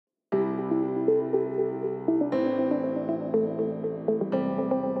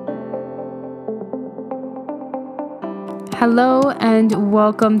Hello and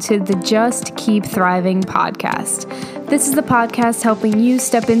welcome to the Just Keep Thriving podcast. This is the podcast helping you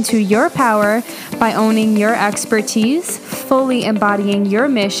step into your power by owning your expertise, fully embodying your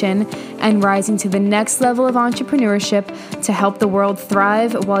mission, and rising to the next level of entrepreneurship to help the world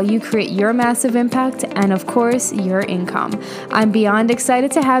thrive while you create your massive impact and, of course, your income. I'm beyond excited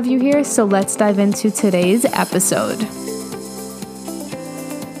to have you here, so let's dive into today's episode.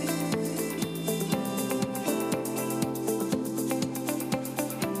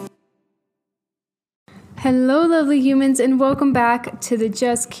 Hello, lovely humans, and welcome back to the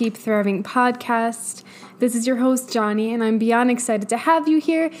Just Keep Thriving podcast. This is your host, Johnny, and I'm beyond excited to have you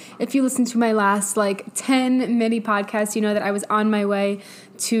here. If you listen to my last 10 mini podcasts, you know that I was on my way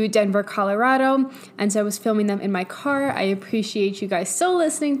to Denver, Colorado, and so I was filming them in my car. I appreciate you guys still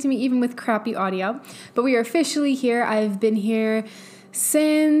listening to me, even with crappy audio, but we are officially here. I've been here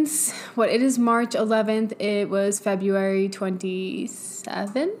since, it is March 11th. It was February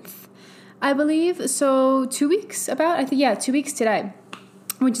 27th. I believe. So 2 weeks 2 weeks today,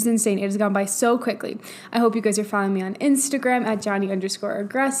 which is insane. It has gone by so quickly. I hope you guys are following me on Instagram at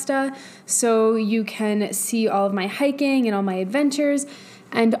Johnny_Agresta so you can see all of my hiking and all my adventures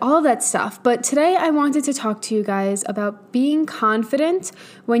and all of that stuff. But today I wanted to talk to you guys about being confident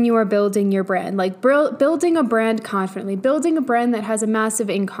when you are building your brand, building a brand confidently, building a brand that has a massive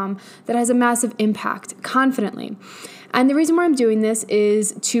income, that has a massive impact confidently. And the reason why I'm doing this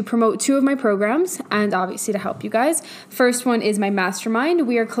is to promote two of my programs and obviously to help you guys. First one is my mastermind.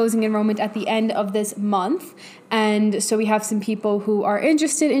 We are closing enrollment at the end of this month. And so we have some people who are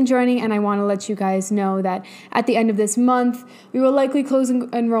interested in joining, and I want to let you guys know that at the end of this month, we will likely close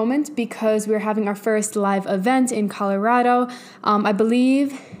enrollment because we're having our first live event in Colorado, I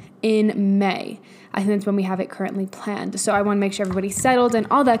believe in May. I think that's when we have it currently planned. So I want to make sure everybody's settled and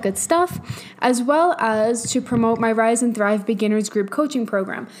all that good stuff, as well as to promote my Rise and Thrive Beginners Group Coaching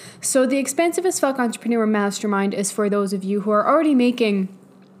Program. So the Expansive as Fuck Entrepreneur Mastermind is for those of you who are already making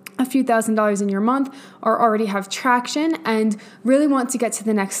a few $1,000s in your month or already have traction and really want to get to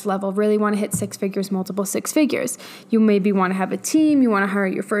the next level, really want to hit six figures, multiple six figures. You maybe want to have a team, you want to hire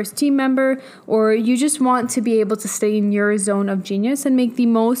your first team member, or you just want to be able to stay in your zone of genius and make the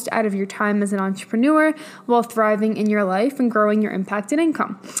most out of your time as an entrepreneur while thriving in your life and growing your impact and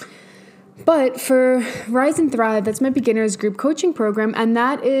income. But for Rise and Thrive, that's my beginners group coaching program, and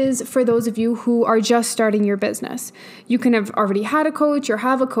that is for those of you who are just starting your business. You can have already had a coach or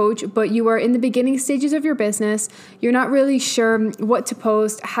have a coach, but you are in the beginning stages of your business. You're not really sure what to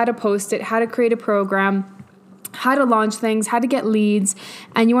post, how to post it, how to create a program, how to launch things, how to get leads,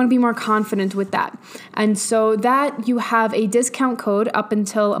 and you want to be more confident with that. And so that you have a discount code up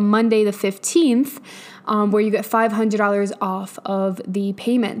until Monday the 15th, where you get $500 off of the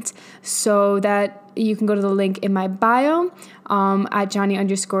payment. So that you can go to the link in my bio at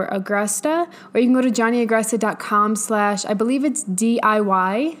Johnny_Agresta, or you can go to JohnnyAgresta.com/ I believe it's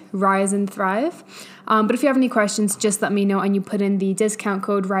DIY Rise and Thrive. But if you have any questions, just let me know, and you put in the discount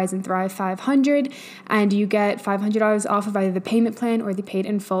code Rise and Thrive 500, and you get $500 off of either the payment plan or the paid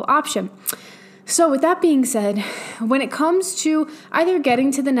in full option. So with that being said, when it comes to either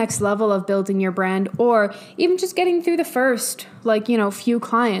getting to the next level of building your brand or even just getting through the first, few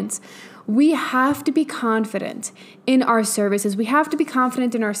clients, we have to be confident in our services. We have to be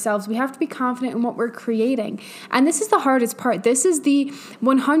confident in ourselves. We have to be confident in what we're creating. And this is the hardest part. This is the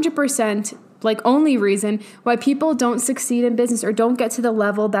 100% only reason why people don't succeed in business or don't get to the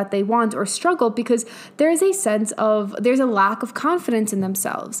level that they want or struggle, because there's a lack of confidence in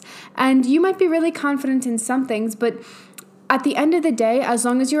themselves. And you might be really confident in some things, but at the end of the day, as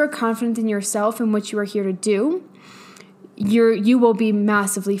long as you are confident in yourself and what you are here to do, you will be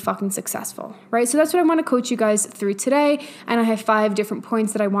massively fucking successful, right? So that's what I want to coach you guys through today. And I have 5 different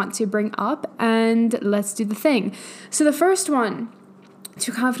points that I want to bring up, and let's do the thing. So the first one, to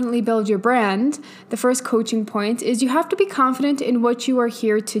confidently build your brand, the first coaching point is you have to be confident in what you are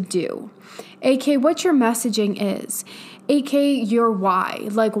here to do, aka what your messaging is, aka your why.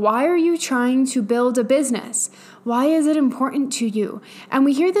 Why are you trying to build a business? Why is it important to you? And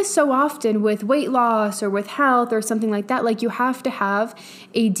we hear this so often with weight loss or with health or something like that. You have to have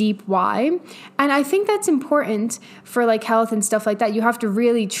a deep why. And I think that's important for health and stuff like that. You have to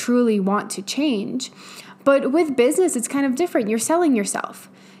really, truly want to change. But with business, it's kind of different. You're selling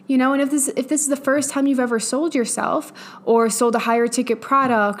yourself, and if this is the first time you've ever sold yourself or sold a higher ticket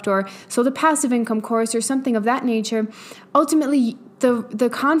product or sold a passive income course or something of that nature, ultimately the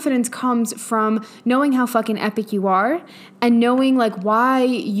confidence comes from knowing how fucking epic you are and knowing why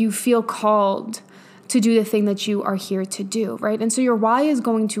you feel called to do the thing that you are here to do, right? And so your why is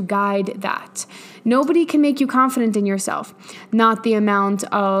going to guide that. Nobody can make you confident in yourself. Not the amount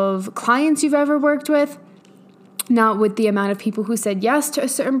of clients you've ever worked with, not with the amount of people who said yes to a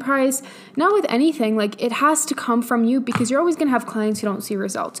certain price, not with anything. Like, it has to come from you, because you're always going to have clients who don't see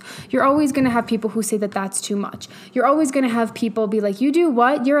results. You're always going to have people who say that that's too much. You're always going to have people be like, you do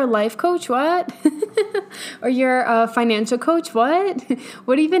what? You're a life coach? What? Or you're a financial coach? What?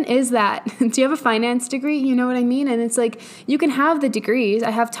 What even is that? Do you have a finance degree? You know what I mean? And it's like, you can have the degrees.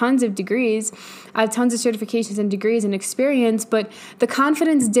 I have tons of degrees. I have tons of certifications and degrees and experience, but the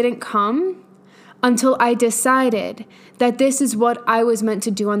confidence didn't come until I decided that this is what I was meant to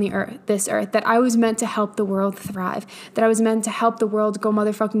do on this earth, that I was meant to help the world thrive, that I was meant to help the world go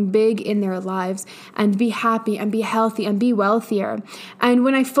motherfucking big in their lives and be happy and be healthy and be wealthier. And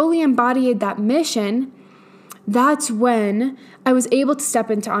when I fully embodied that mission, that's when I was able to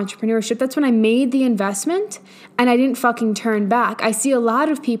step into entrepreneurship. That's when I made the investment and I didn't fucking turn back. I see a lot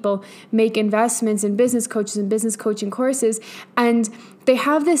of people make investments in business coaches and business coaching courses, and they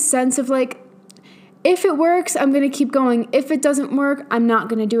have this sense of like, if it works, I'm going to keep going. If it doesn't work, I'm not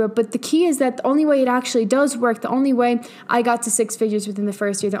going to do it. But the key is that the only way it actually does work, the only way I got to 6 figures within the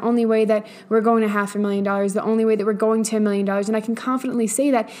first year, the only way that we're going to $500,000, the only way that we're going to $1 million, and I can confidently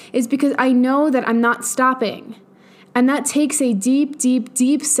say that, is because I know that I'm not stopping. And that takes a deep, deep,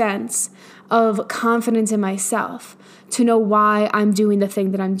 deep sense of confidence in myself to know why I'm doing the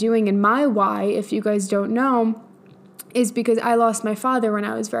thing that I'm doing. And my why, if you guys don't know, is because I lost my father when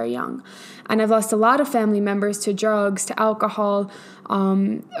I was very young. And I've lost a lot of family members to drugs, to alcohol,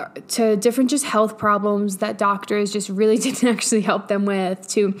 to different just health problems that doctors just really didn't actually help them with,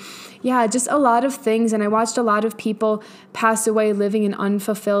 to, just a lot of things. And I watched a lot of people pass away living an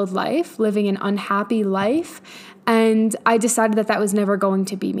unfulfilled life, living an unhappy life. And I decided that was never going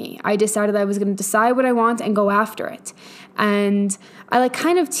to be me. I decided I was going to decide what I want and go after it. And I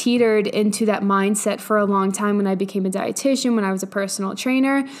kind of teetered into that mindset for a long time when I became a dietitian, when I was a personal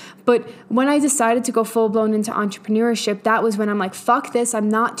trainer. But when I decided to go full blown into entrepreneurship, that was when I'm like, fuck this, I'm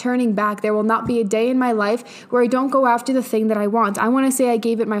not turning back. There will not be a day in my life where I don't go after the thing that I want. I want to say I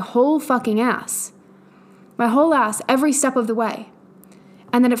gave it my whole fucking ass. My whole ass, every step of the way.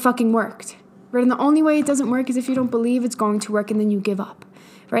 And then it fucking worked. Right? And the only way it doesn't work is if you don't believe it's going to work and then you give up.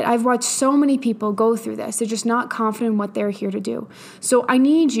 Right? I've watched so many people go through this. They're just not confident in what they're here to do. So I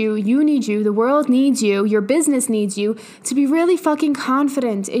need you need you, the world needs you, your business needs you to be really fucking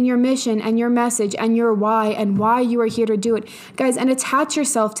confident in your mission and your message and your why and why you are here to do it. Guys, and attach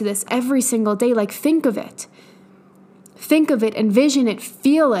yourself to this every single day. Like, think of it. Think of it, envision it,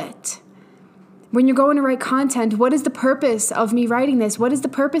 feel it. When you're going to write content, what is the purpose of me writing this? What is the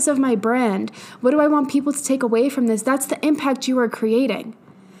purpose of my brand? What do I want people to take away from this? That's the impact you are creating,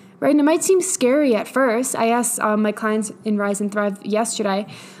 right? And it might seem scary at first. I asked my clients in Rise and Thrive yesterday,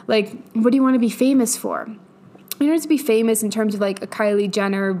 like, what do you want to be famous for? You don't have to be famous in terms of like a Kylie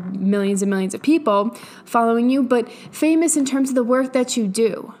Jenner, millions and millions of people following you, but famous in terms of the work that you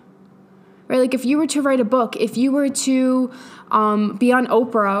do, right? Like, if you were to write a book, if you were to be on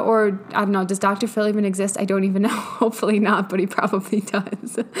Oprah, or I don't know, does Dr. Phil even exist? I don't even know. Hopefully not, but he probably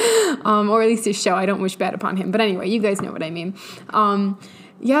does. Or at least his show. I don't wish bad upon him. But anyway, you guys know what I mean.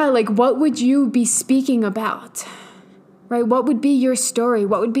 Like, what would you be speaking about? Right? What would be your story?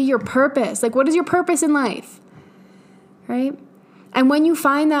 What would be your purpose? Like, what is your purpose in life? Right? And when you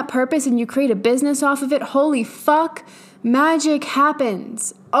find that purpose and you create a business off of it, holy fuck, magic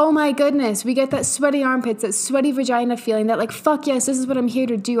happens. Oh my goodness, we get that sweaty armpits, that sweaty vagina feeling, that like, fuck yes, this is what I'm here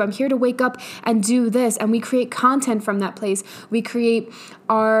to do. I'm here to wake up and do this. And we create content from that place. We create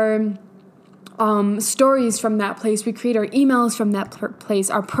our stories from that place. We create our emails from that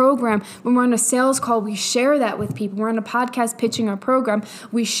place, our program. When we're on a sales call, we share that with people. We're on a podcast pitching our program.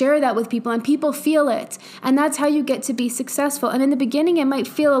 We share that with people and people feel it. And that's how you get to be successful. And in the beginning, it might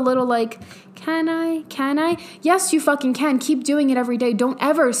feel a little like, can I? Yes, you fucking can. Keep doing it every day. Don't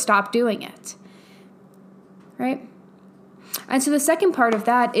ever stop doing it. Right? And so the second part of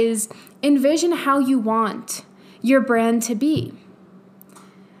that is envision how you want your brand to be.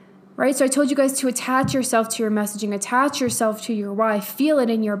 Right? So I told you guys to attach yourself to your messaging, attach yourself to your why, feel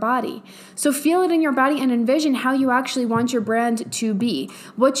it in your body. So feel it in your body and envision how you actually want your brand to be,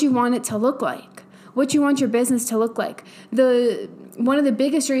 what you want it to look like, what you want your business to look like. One of the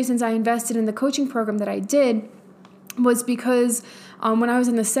biggest reasons I invested in the coaching program that I did was because when I was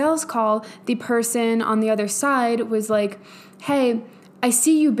in the sales call, the person on the other side was like, hey, I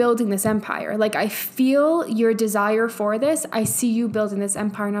see you building this empire. Like, I feel your desire for this. I see you building this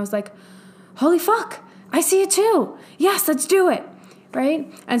empire. And I was like, holy fuck, I see it too. Yes, let's do it.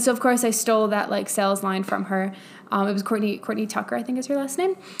 right? And so of course I stole that like sales line from her. It was Courtney Tucker, I think is her last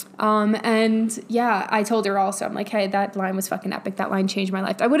name. And yeah, I told her also, I'm like, hey, that line was fucking epic. That line changed my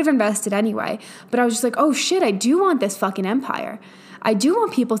life. I would have invested anyway, but I was just like, oh shit, I do want this fucking empire. I do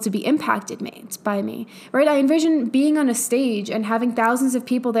want people to be impacted by me, right? I envision being on a stage and having thousands of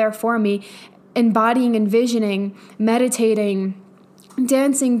people there for me, embodying, envisioning, meditating,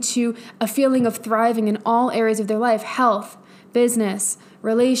 dancing to a feeling of thriving in all areas of their life, health, business,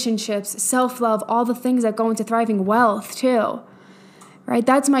 relationships, self-love, all the things that go into thriving, wealth too, right?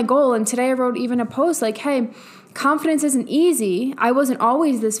 That's my goal. And today I wrote even a post like, hey, confidence isn't easy. I wasn't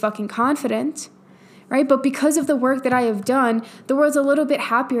always this fucking confident, right? But because of the work that I have done, the world's a little bit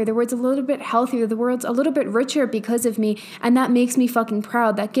happier, the world's a little bit healthier, the world's a little bit richer because of me. And that makes me fucking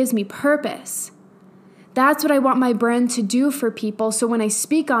proud. That gives me purpose. That's what I want my brand to do for people. So when I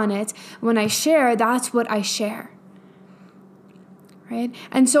speak on it, when I share, that's what I share. Right?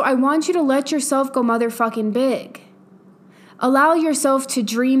 And so I want you to let yourself go motherfucking big. Allow yourself to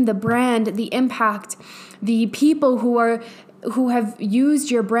dream the brand, the impact, the people who have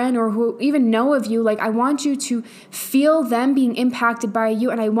used your brand or who even know of you. Like, I want you to feel them being impacted by you,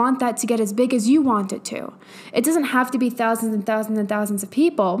 and I want that to get as big as you want it to. It doesn't have to be thousands and thousands and thousands of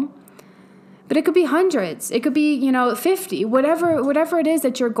people, but it could be hundreds. It could be, 50, whatever it is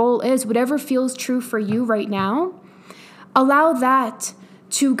that your goal is, whatever feels true for you right now, allow that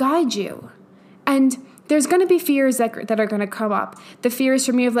to guide you. And there's going to be fears that are going to come up. The fears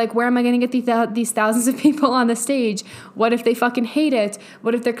for me of like, where am I going to get these thousands of people on the stage? What if they fucking hate it?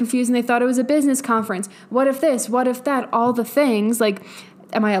 What if they're confused and they thought it was a business conference? What if this? What if that? All the things. Like,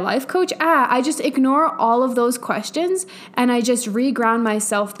 am I a life coach? I just ignore all of those questions and I just reground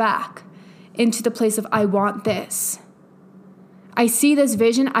myself back into the place of I want this. I see this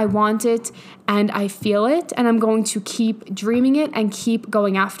vision, I want it, and I feel it, and I'm going to keep dreaming it and keep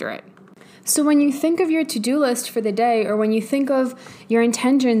going after it. So when you think of your to-do list for the day, or when you think of your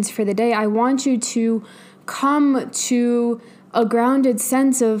intentions for the day, I want you to come to a grounded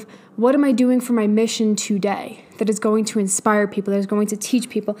sense of what am I doing for my mission today that is going to inspire people, that is going to teach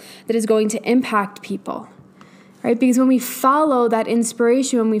people, that is going to impact people, right? Because when we follow that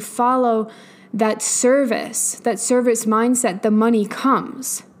inspiration, when we follow that service mindset, the money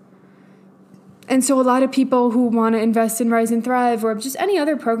comes. And so a lot of people who want to invest in Rise and Thrive or just any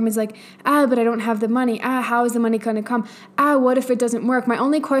other program is like, but I don't have the money. How is the money going to come? What if it doesn't work? My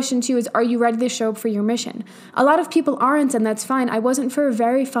only question to you is, are you ready to show up for your mission? A lot of people aren't, and that's fine. I wasn't for a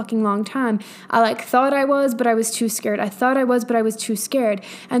very fucking long time. I thought I was, but I was too scared. I thought I was, but I was too scared.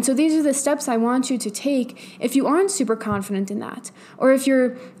 And so these are the steps I want you to take if you aren't super confident in that. Or if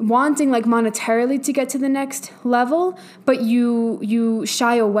you're wanting monetarily to get to the next level, but you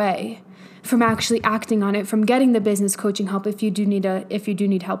shy away from actually acting on it, from getting the business coaching help if you do need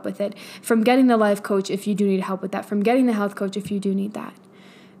help with it, from getting the life coach if you do need help with that, from getting the health coach if you do need that,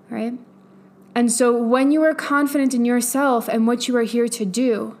 right? And so when you are confident in yourself and what you are here to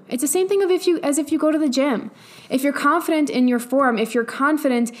do, it's the same thing as if you go to the gym. If you're confident in your form, if you're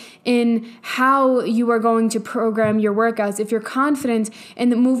confident in how you are going to program your workouts, if you're confident in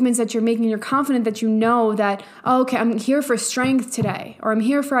the movements that you're making, you're confident that you know that, okay, I'm here for strength today, or I'm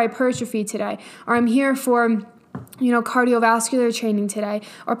here for hypertrophy today, or I'm here for, cardiovascular training today,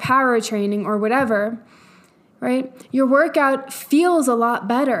 or power training, or whatever, right? Your workout feels a lot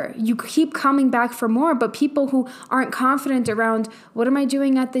better. You keep coming back for more, but people who aren't confident around what am I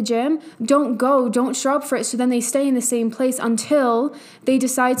doing at the gym, don't show up for it. So then they stay in the same place until they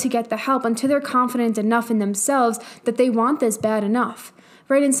decide to get the help, until they're confident enough in themselves that they want this bad enough,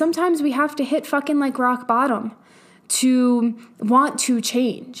 right? And sometimes we have to hit fucking rock bottom to want to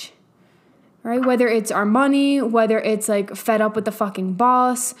change. Right? Whether it's our money, whether it's fed up with the fucking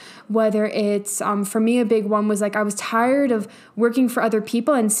boss, whether it's, for me, a big one was I was tired of working for other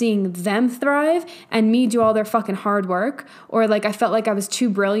people and seeing them thrive and me do all their fucking hard work. Or I felt like I was too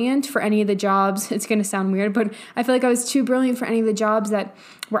brilliant for any of the jobs. It's going to sound weird, but I feel like I was too brilliant for any of the jobs that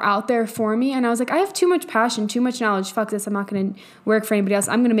were out there for me. And I was I have too much passion, too much knowledge. Fuck this. I'm not going to work for anybody else.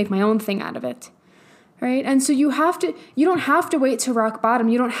 I'm going to make my own thing out of it. Right? And so you don't have to wait to rock bottom.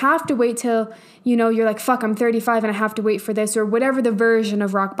 You don't have to wait till, you're fuck, I'm 35 and I have to wait for this, or whatever the version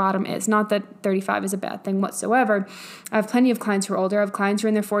of rock bottom is. Not that 35 is a bad thing whatsoever. I have plenty of clients who are older. I have clients who are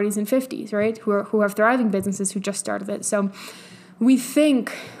in their 40s and 50s, right? Who have thriving businesses who just started it. So we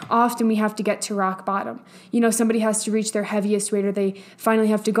think often we have to get to rock bottom. Somebody has to reach their heaviest weight, or they finally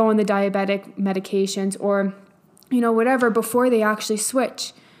have to go on the diabetic medications, or, whatever, before they actually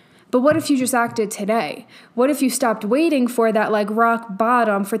switch. But what if you just acted today? What if you stopped waiting for that like rock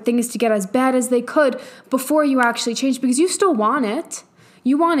bottom, for things to get as bad as they could before you actually change? Because you still want it.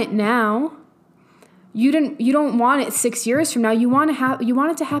 You want it now. You don't want it 6 years from now. You want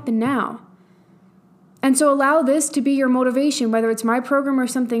it to happen now. And so allow this to be your motivation, whether it's my program or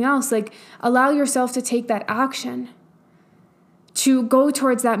something else. Like, allow yourself to take that action, to go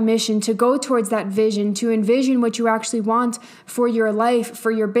towards that mission, to go towards that vision, to envision what you actually want for your life, for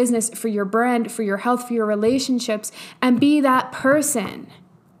your business, for your brand, for your health, for your relationships, and be that person.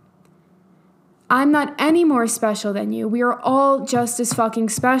 I'm not any more special than you. We are all just as fucking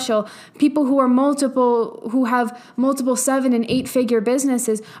special. People who have multiple 7 and 8 figure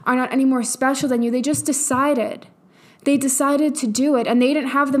businesses are not any more special than you. They just decided. They decided to do it, and they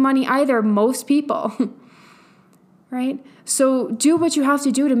didn't have the money either, most people. Right? So do what you have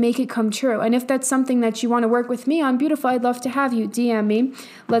to do to make it come true. And if that's something that you want to work with me on, beautiful, I'd love to have you. DM me.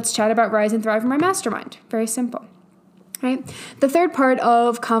 Let's chat about Rise and Thrive in my mastermind. Very simple. Right? The third part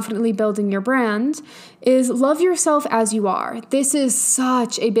of confidently building your brand is love yourself as you are. This is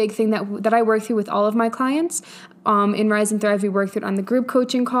such a big thing that I work through with all of my clients. In Rise and Thrive, we work through it on the group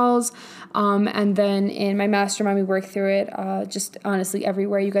coaching calls. And then in my mastermind, we work through it just honestly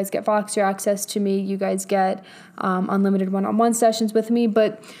everywhere. You guys get Voxer access to me. You guys get unlimited one-on-one sessions with me.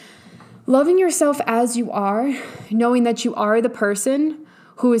 But loving yourself as you are, knowing that you are the person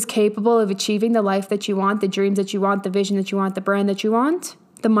who is capable of achieving the life that you want, the dreams that you want, the vision that you want, the brand that you want,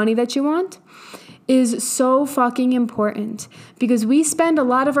 the money that you want, is so fucking important, because we spend a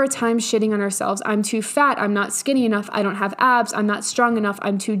lot of our time shitting on ourselves. I'm too fat. I'm not skinny enough. I don't have abs. I'm not strong enough.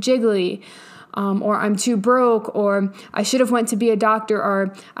 I'm too jiggly. Or I'm too broke, or I should have went to be a doctor,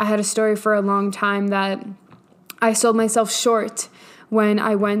 or I had a story for a long time that I sold myself short when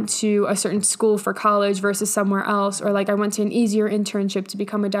I went to a certain school for college versus somewhere else, or like I went to an easier internship to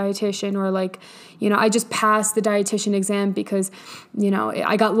become a dietitian, or like, I just passed the dietitian exam because,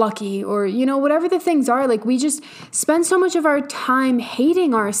 I got lucky, or, whatever the things are. Like, we just spend so much of our time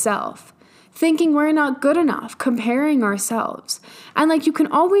hating ourselves, thinking we're not good enough, comparing ourselves. And like, you can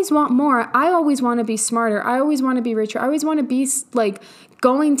always want more. I always want to be smarter. I always want to be richer. I always want to be like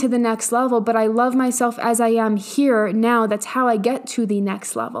going to the next level, but I love myself as I am here now. That's how I get to the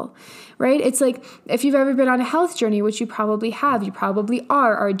next level, right? It's like, if you've ever been on a health journey, which you probably have, you probably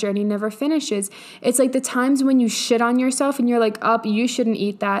are, our journey never finishes. It's like the times when you shit on yourself and you're like, you shouldn't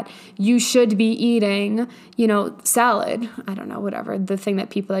eat that. You should be eating, salad. I don't know, whatever, the thing that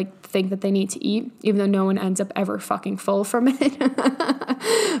people like think that they need to eat, even though no one ends up ever fucking full from it.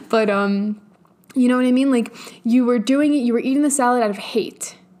 But, you know what I mean? Like, you were doing it, you were eating the salad out of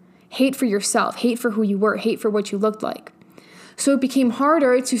hate for yourself, hate for who you were, hate for what you looked like. So it became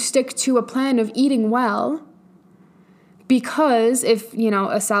harder to stick to a plan of eating well, because if,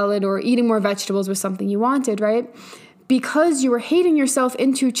 a salad or eating more vegetables was something you wanted, right? Because you were hating yourself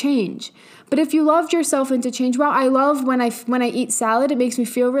into change. But if you loved yourself into change, wow, I love when I eat salad, it makes me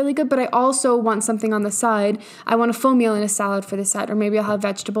feel really good, but I also want something on the side. I want a full meal and a salad for the side, or maybe I'll have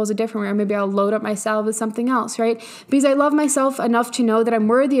vegetables a different way, or maybe I'll load up my salad with something else, right? Because I love myself enough to know that I'm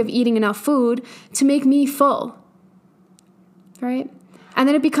worthy of eating enough food to make me full, right? And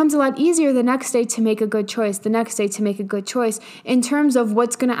then it becomes a lot easier the next day to make a good choice, in terms of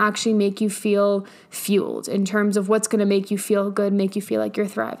what's going to actually make you feel fueled, in terms of what's going to make you feel good, make you feel like you're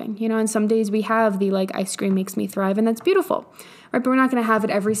thriving. And some days we have the like, ice cream makes me thrive, and that's beautiful, right? But we're not going to have it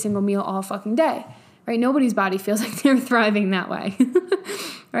every single meal all fucking day, right? Nobody's body feels like they're thriving that way,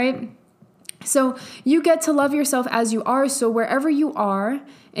 right? So you get to love yourself as you are. So wherever you are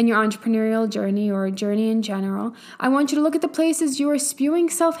in your entrepreneurial journey or a journey in general, I want you to look at the places you are spewing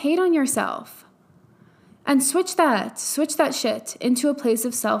self-hate on yourself and switch that shit into a place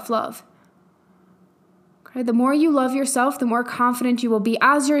of self-love. Okay? The more you love yourself, the more confident you will be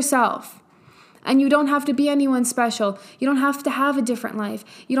as yourself. And you don't have to be anyone special. You don't have to have a different life.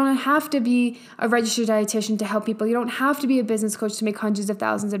 You don't have to be a registered dietitian to help people. You don't have to be a business coach to make hundreds of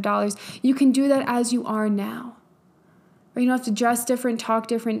thousands of dollars. You can do that as you are now. Or you don't have to dress different, talk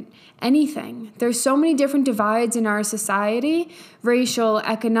different, anything. There's so many different divides in our society, racial,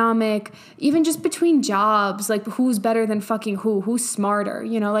 economic, even just between jobs, like who's better than fucking who's smarter,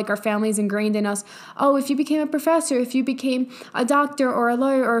 like our family's ingrained in us. Oh, if you became a professor, if you became a doctor or a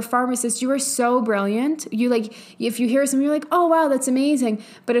lawyer or a pharmacist, you are so brilliant. If you hear something, you're like, oh, wow, that's amazing.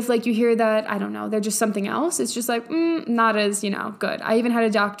 But if you hear that, I don't know, they're just something else, it's just like, not as, good. I even had a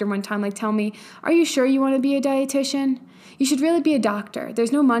doctor one time, tell me, are you sure you want to be a dietitian? You should really be a doctor.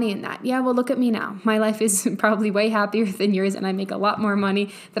 There's no money in that. Yeah, well, look at me now. My life is probably way happier than yours, and I make a lot more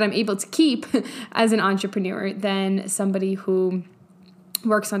money that I'm able to keep as an entrepreneur than somebody who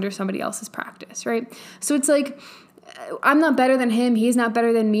works under somebody else's practice, right? So it's like, I'm not better than him. He's not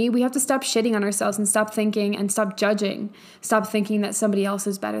better than me. We have to stop shitting on ourselves and stop thinking and stop judging. Stop thinking that somebody else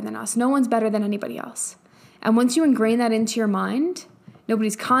is better than us. No one's better than anybody else. And once you ingrain that into your mind,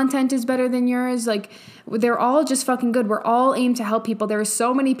 nobody's content is better than yours. Like, they're all just fucking good. We're all aimed to help people. There are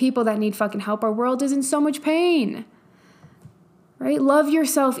so many people that need fucking help. Our world is in so much pain, right? Love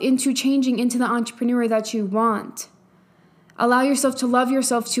yourself into changing into the entrepreneur that you want. Allow yourself to love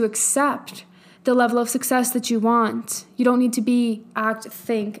yourself, to accept the level of success that you want. You don't need to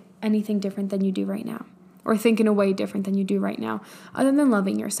think anything different than you do right now, or think in a way different than you do right now, other than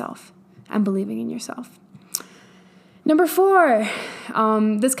loving yourself and believing in yourself. Number 4,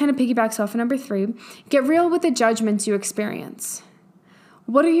 this kind of piggybacks off of number 3, get real with the judgments you experience.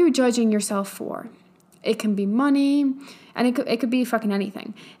 What are you judging yourself for? It can be money, and it could be fucking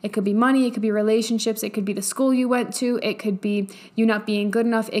anything. It could be money, it could be relationships, it could be the school you went to, it could be you not being good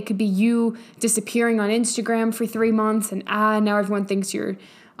enough, it could be you disappearing on Instagram for 3 months, and now everyone thinks you're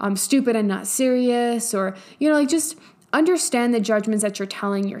stupid and not serious, or, just understand the judgments that you're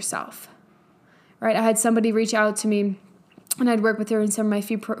telling yourself. Right? I had somebody reach out to me, and I'd worked with her in some of my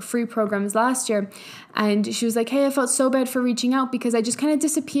free programs last year, and she was like, hey, I felt so bad for reaching out because I just kind of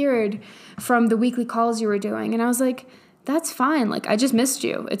disappeared from the weekly calls you were doing. And I was like, that's fine. Like, I just missed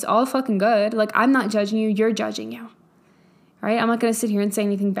you. It's all fucking good. Like, I'm not judging you. You're judging you. Right? I'm not going to sit here and say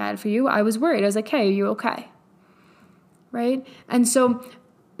anything bad for you. I was worried. I was like, hey, are you okay? Right? And so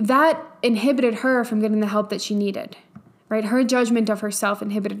that inhibited her from getting the help that she needed. Right? Her judgment of herself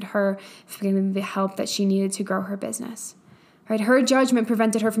inhibited her from getting the help that she needed to grow her business. Right? Her judgment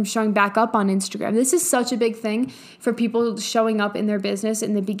prevented her from showing back up on Instagram. This is such a big thing for people showing up in their business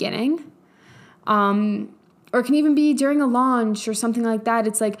in the beginning. Or it can even be during a launch or something like that.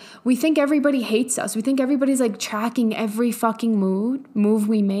 It's like, we think everybody hates us. We think everybody's like tracking every fucking move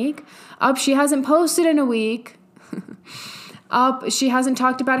we make. She hasn't posted in a week. She hasn't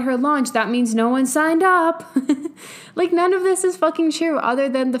talked about her launch. That means no one signed up. Like, none of this is fucking true, other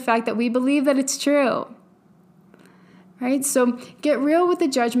than the fact that we believe that it's true. Right? So get real with the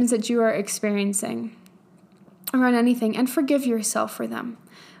judgments that you are experiencing around anything, and forgive yourself for them.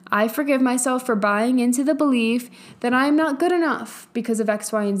 I forgive myself for buying into the belief that I'm not good enough because of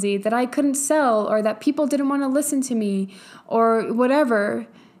X, Y, and Z, that I couldn't sell, or that people didn't want to listen to me, or whatever,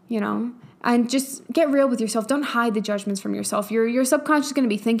 and just get real with yourself. Don't hide the judgments from yourself. Your subconscious is going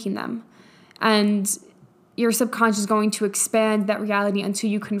to be thinking them, and your subconscious is going to expand that reality until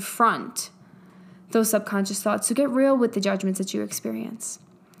you confront those subconscious thoughts. So get real with the judgments that you experience,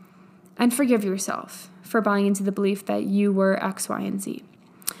 and forgive yourself for buying into the belief that you were X, Y, and Z.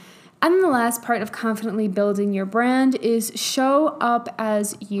 And then the last part of confidently building your brand is show up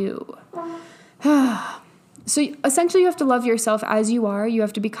as you. So essentially, you have to love yourself as you are. You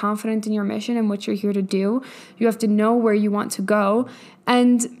have to be confident in your mission and what you're here to do. You have to know where you want to go.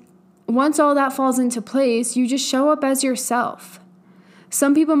 And once all that falls into place, you just show up as yourself.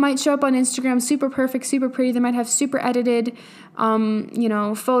 Some people might show up on Instagram super perfect, super pretty. They might have super edited,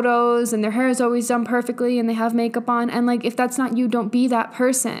 photos, and their hair is always done perfectly, and they have makeup on. And if that's not you, don't be that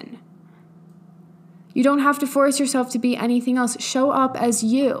person. You don't have to force yourself to be anything else. Show up as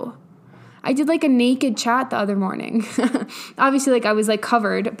you. I did a naked chat the other morning. Obviously, I was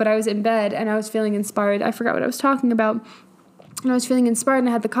covered, but I was in bed and I was feeling inspired. I forgot what I was talking about. And I was feeling inspired and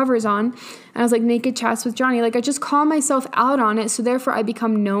I had the covers on. And I was naked chats with Johnny. I just call myself out on it. So therefore I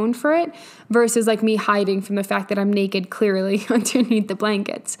become known for it versus me hiding from the fact that I'm naked clearly underneath the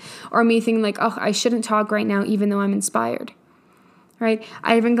blankets. Or me thinking I shouldn't talk right now even though I'm inspired. Right?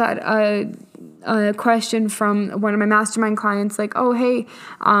 I even got a question from one of my mastermind clients oh, hey,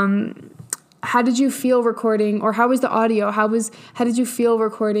 how did you feel recording, or how was the audio? How did you feel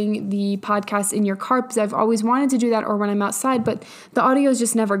recording the podcast in your car? Because I've always wanted to do that, or when I'm outside, but the audio is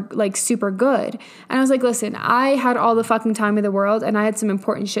just never super good. And I was listen, I had all the fucking time in the world, and I had some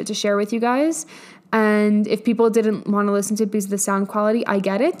important shit to share with you guys. And if people didn't want to listen to it because of the sound quality, I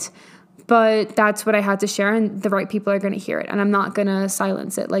get it. But that's what I had to share, and the right people are going to hear it. And I'm not going to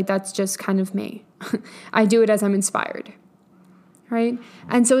silence it. That's just kind of me. I do it as I'm inspired. Right?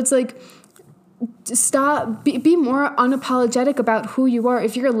 And so it's be more unapologetic about who you are.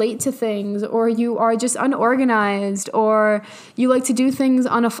 If you're late to things, or you are just unorganized, or you like to do things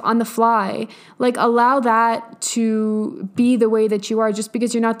on the fly, allow that to be the way that you are. Just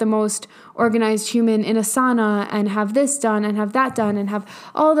because you're not the most organized human in Asana and have this done and have that done and have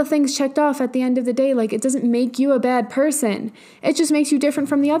all the things checked off at the end of the day, it doesn't make you a bad person. It just makes you different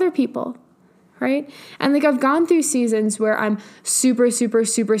from the other people. Right? And I've gone through seasons where I'm super, super,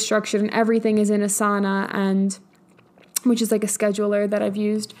 super structured and everything is in Asana, and which is like a scheduler that I've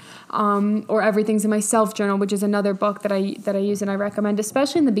used, or Everything's in My Self Journal, which is another book that I use and I recommend,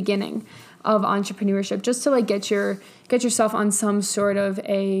 especially in the beginning of entrepreneurship, just to like get yourself on some sort of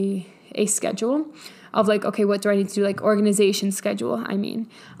a schedule of like, okay, what do I need to do? Like organization schedule, I mean.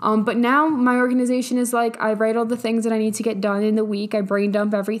 But now my organization is like, I write all the things that I need to get done in the week. I brain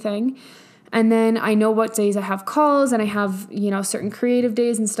dump everything. And then I know what days I have calls, and I have, certain creative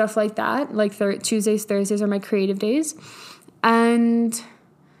days and stuff like that. Like Tuesdays, Thursdays are my creative days. And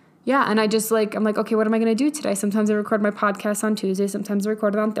yeah, and I just I'm like, okay, what am I going to do today? Sometimes I record my podcast on Tuesday. Sometimes I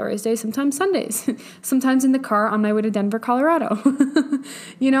record it on Thursday. Sometimes Sundays. Sometimes in the car on my way to Denver, Colorado.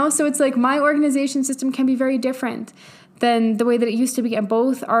 So it's like my organization system can be very different than the way that it used to be. And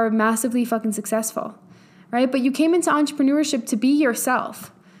both are massively fucking successful, right? But you came into entrepreneurship to be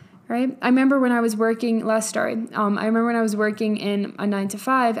yourself. Right? I remember when I was working, I remember when I was working in a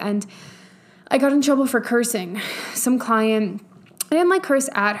 9-to-5 and I got in trouble for cursing. Some client, I didn't curse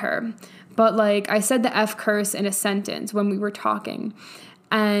at her, but I said the F curse in a sentence when we were talking.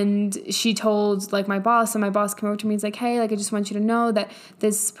 And she told my boss, and my boss came over to me and was like, hey, I just want you to know that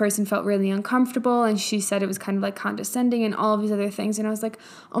this person felt really uncomfortable. And she said it was kind of condescending and all of these other things. And I was like,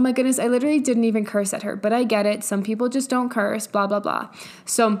 oh my goodness, I literally didn't even curse at her, but I get it. Some people just don't curse, blah, blah, blah.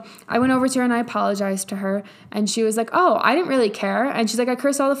 So I went over to her and I apologized to her. And she was like, oh, I didn't really care. And she's like, I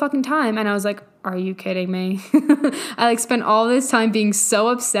curse all the fucking time. And I was like, are you kidding me? I spent all this time being so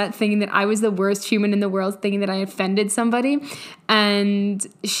upset, thinking that I was the worst human in the world, thinking that I offended somebody, and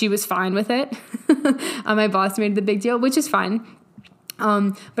she was fine with it. My boss made the big deal, which is fine.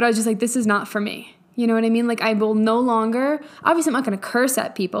 But I was just like, this is not for me. You know what I mean? I will no longer, obviously I'm not going to curse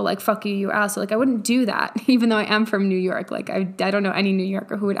at people fuck you, you asshole. I wouldn't do that, even though I am from New York. I don't know any New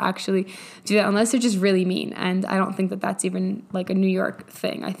Yorker who would actually do that unless they're just really mean. And I don't think that that's even a New York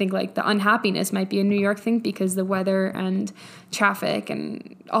thing. I think the unhappiness might be a New York thing because the weather and traffic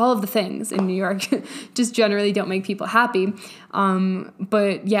and all of the things in New York just generally don't make people happy.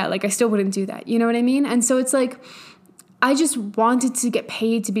 But yeah, I still wouldn't do that. You know what I mean? And so it's I just wanted to get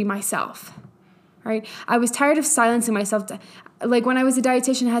paid to be myself. Right? I was tired of silencing myself. When I was a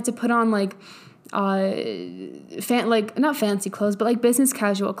dietitian, I had to put on not fancy clothes, but business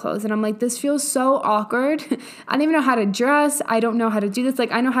casual clothes. And I'm like, this feels so awkward. I don't even know how to dress. I don't know how to do this.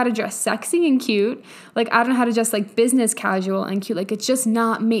 I know how to dress sexy and cute. I don't know how to dress business casual and cute. It's just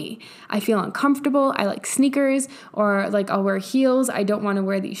not me. I feel uncomfortable. I like sneakers, or I'll wear heels. I don't want to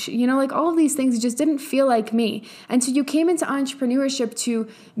wear these shoes. All of these things just didn't feel like me. And so you came into entrepreneurship to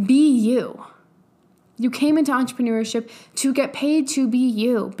be you. You came into entrepreneurship to get paid to be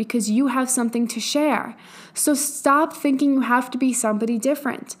you because you have something to share. So stop thinking you have to be somebody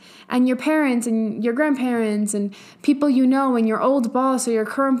different. And your parents and your grandparents and people and your old boss or your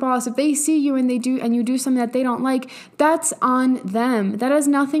current boss, if they see you and you do something that they don't like, that's on them. That has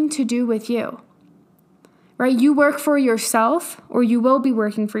nothing to do with you. Right? You work for yourself, or you will be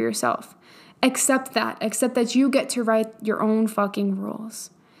working for yourself. Accept that you get to write your own fucking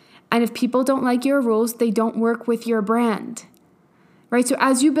rules. And if people don't like your rules, they don't work with your brand, right? So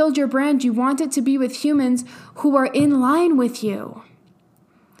as you build your brand, you want it to be with humans who are in line with you,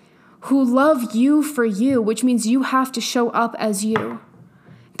 who love you for you, which means you have to show up as you.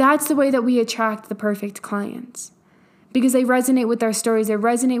 That's the way that we attract the perfect clients, because they resonate with our stories. They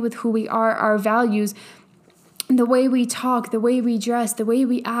resonate with who we are, our values, the way we talk, the way we dress, the way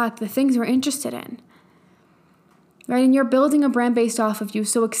we act, the things we're interested in. Right? And you're building a brand based off of you,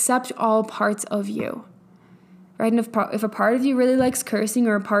 so accept all parts of you. Right? And if a part of you really likes cursing,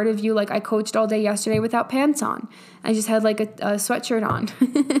 or a part of you, I coached all day yesterday without pants on, I just had a sweatshirt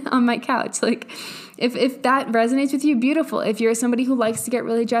on my couch. If that resonates with you, beautiful. If you're somebody who likes to get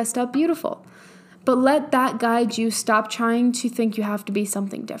really dressed up, beautiful. But let that guide you. Stop trying to think you have to be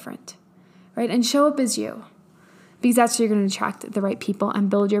something different. Right? And show up as you. Because that's how you're going to attract the right people and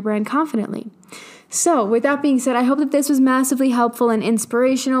build your brand confidently. So with that being said, I hope that this was massively helpful and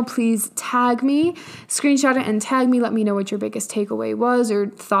inspirational. Please tag me, screenshot it and tag me. Let me know what your biggest takeaway was, or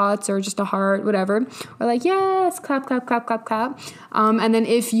thoughts, or just a heart, whatever. Or yes, clap, clap, clap, clap, clap. And then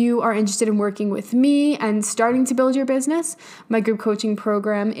if you are interested in working with me and starting to build your business, my group coaching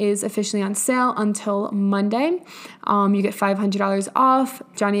program is officially on sale until Monday. You get $500 off,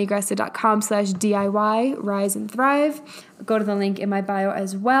 johnnyaggressive.com/DIY, Rise and Thrive. Go to the link in my bio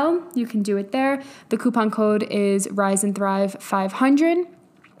as well. You can do it there. The coupon code is Rise and Thrive 500.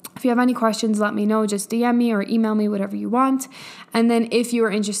 If you have any questions, let me know. Just DM me or email me, whatever you want. And then if you are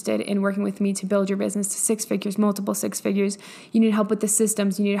interested in working with me to build your business to 6 figures, multiple 6 figures, you need help with the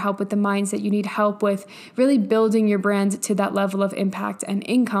systems, you need help with the mindset, you need help with really building your brand to that level of impact and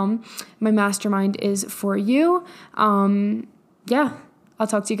income, my mastermind is for you. I'll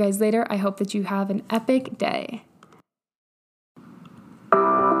talk to you guys later. I hope that you have an epic day.